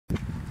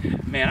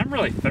Man, I'm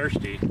really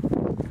thirsty.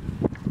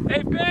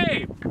 Hey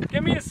babe,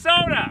 give me a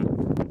soda!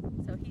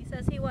 So he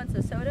says he wants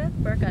a soda,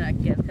 we're gonna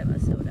give him a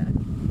soda.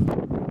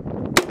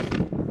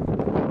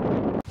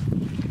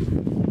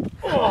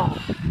 Oh,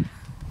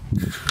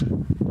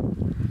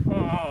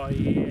 oh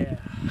yeah.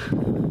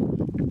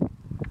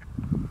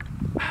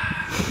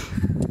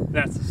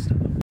 That's the stuff.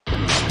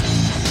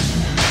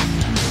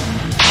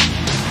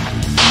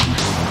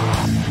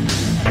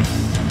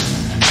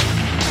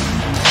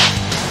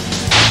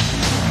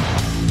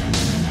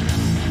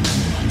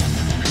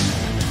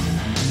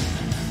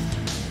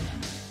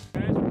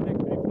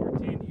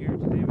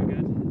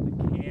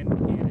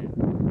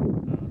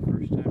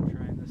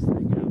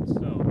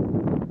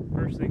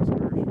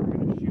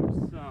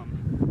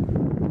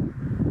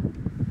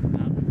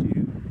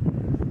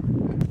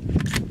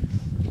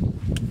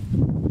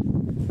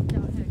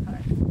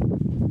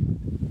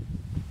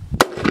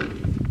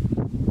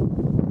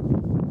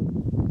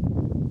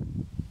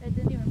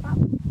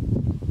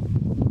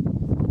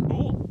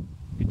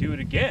 Do it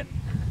again.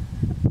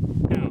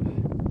 Now,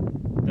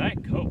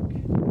 Diet Coke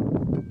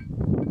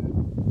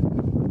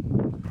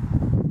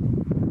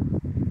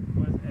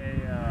was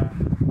a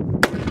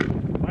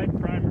light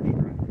primer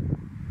strike.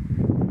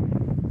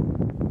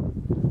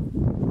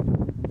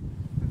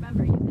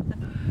 Remember, you hit the...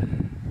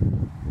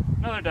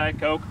 Another Diet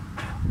Coke.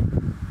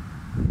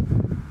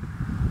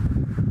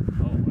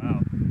 Oh wow.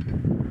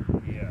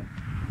 Yeah.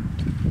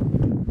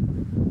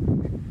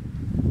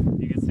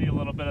 You can see a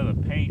little bit of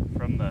the paint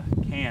from the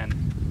can.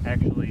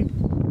 Actually,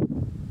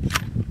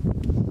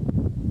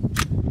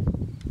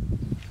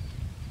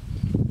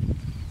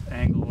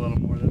 angle a little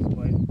more this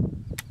way.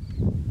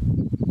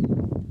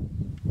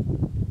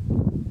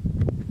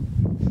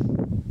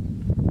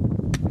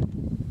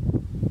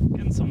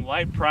 Getting some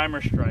light primer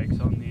strikes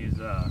on these.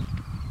 That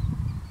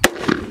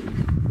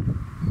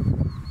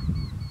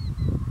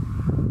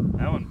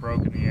one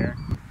broke in the air.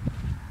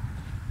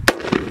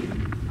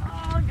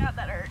 Oh god,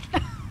 that hurt.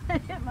 I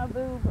hit my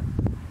boob.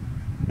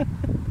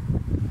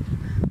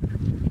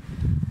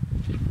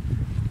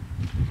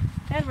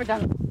 And we're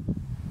done.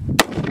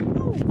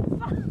 Oh,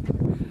 fuck.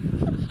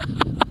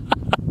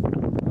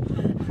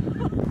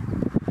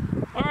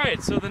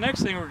 Alright, so the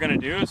next thing we're going to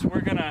do is we're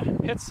going to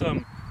hit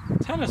some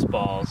tennis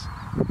balls.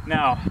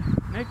 Now,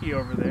 Nikki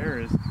over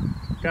there has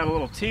got a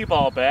little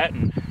t-ball bat,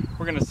 and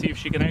we're going to see if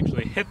she can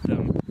actually hit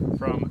them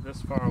from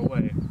this far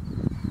away.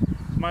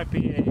 This might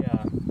be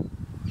a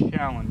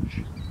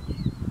challenge.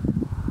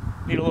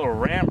 Need a little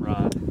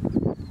ramrod.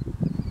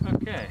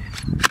 Okay.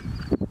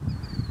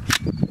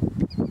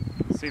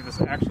 See if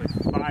this actually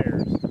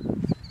fires.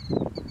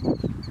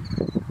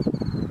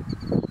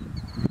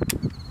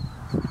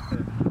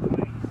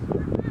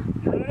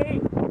 You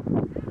ready?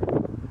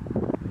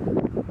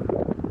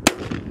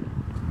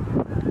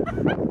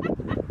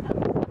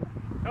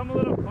 Come a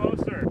little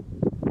closer.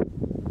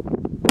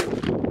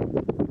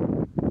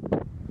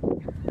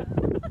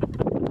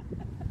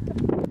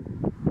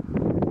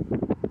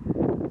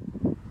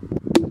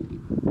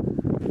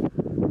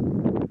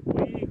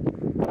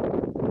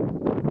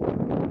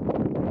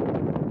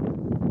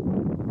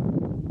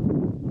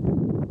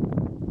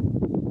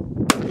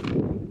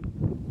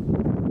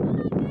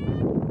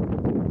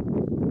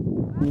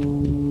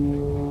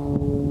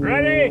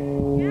 Ready?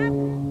 Yep.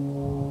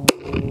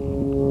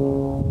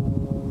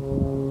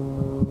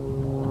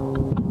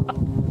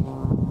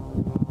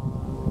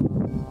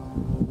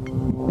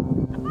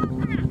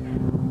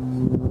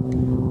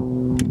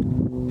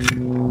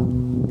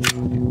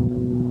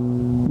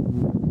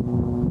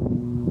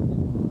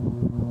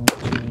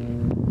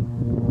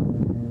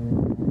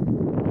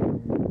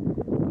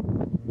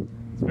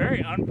 It's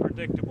very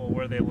unpredictable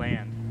where they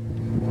land.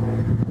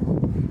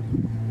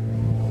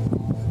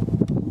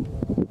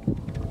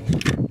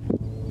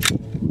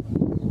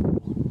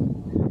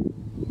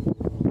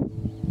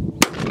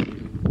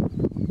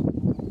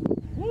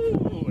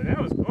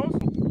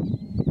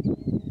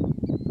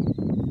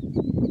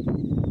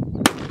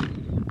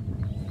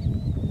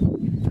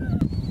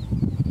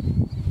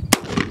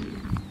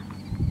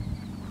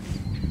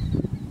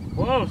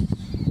 Close.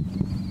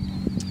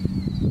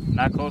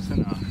 Not close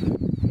enough.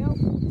 Nope.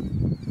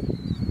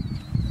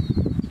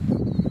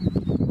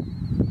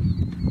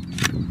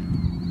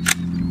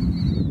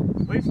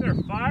 At least they're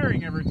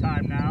firing every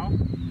time now.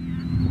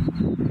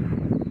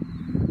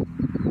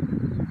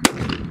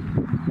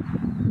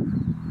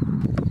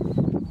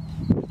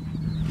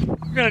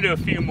 We're gonna do a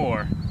few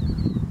more.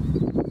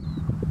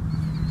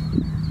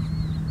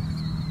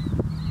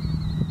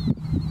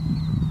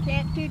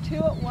 Can't do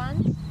two at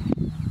once?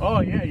 Oh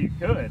yeah, you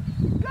could.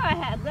 Go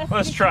ahead,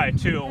 Let's try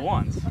two at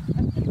once.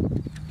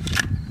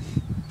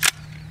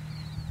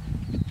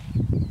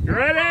 You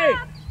ready?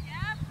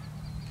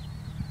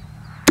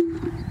 Yep.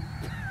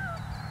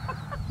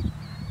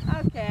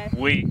 Okay.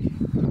 Weak.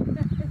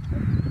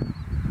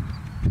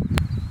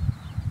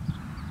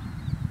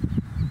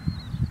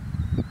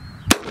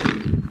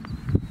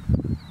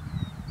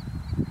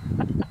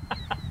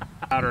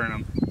 Powder in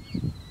them.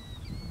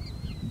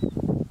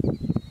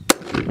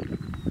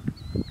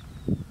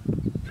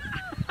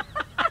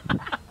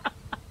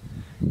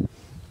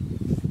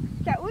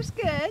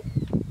 good.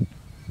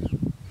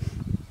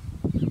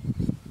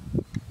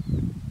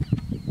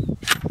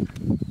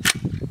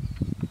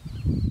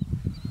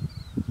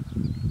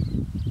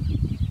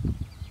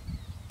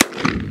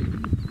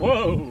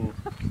 Whoa!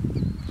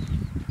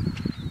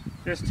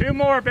 Just 2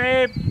 more,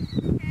 babe.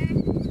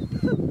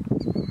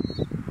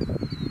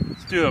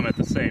 Let's do them at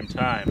the same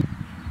time.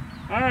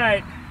 All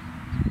right.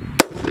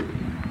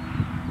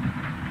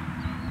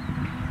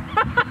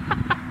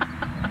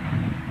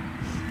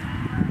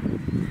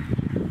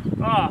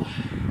 Oh,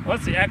 well,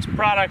 that's the X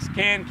Products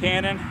can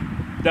cannon.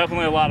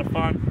 Definitely a lot of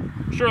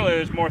fun. Surely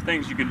there's more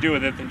things you can do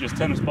with it than just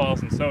tennis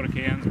balls and soda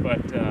cans,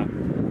 but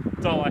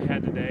that's all I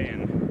had today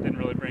and didn't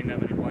really bring that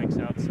many blanks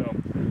out. So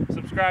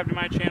subscribe to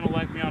my channel,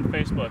 like me on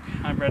Facebook.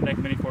 I'm Redneck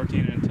Mini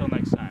 14, and until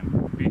next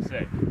time, be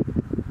safe.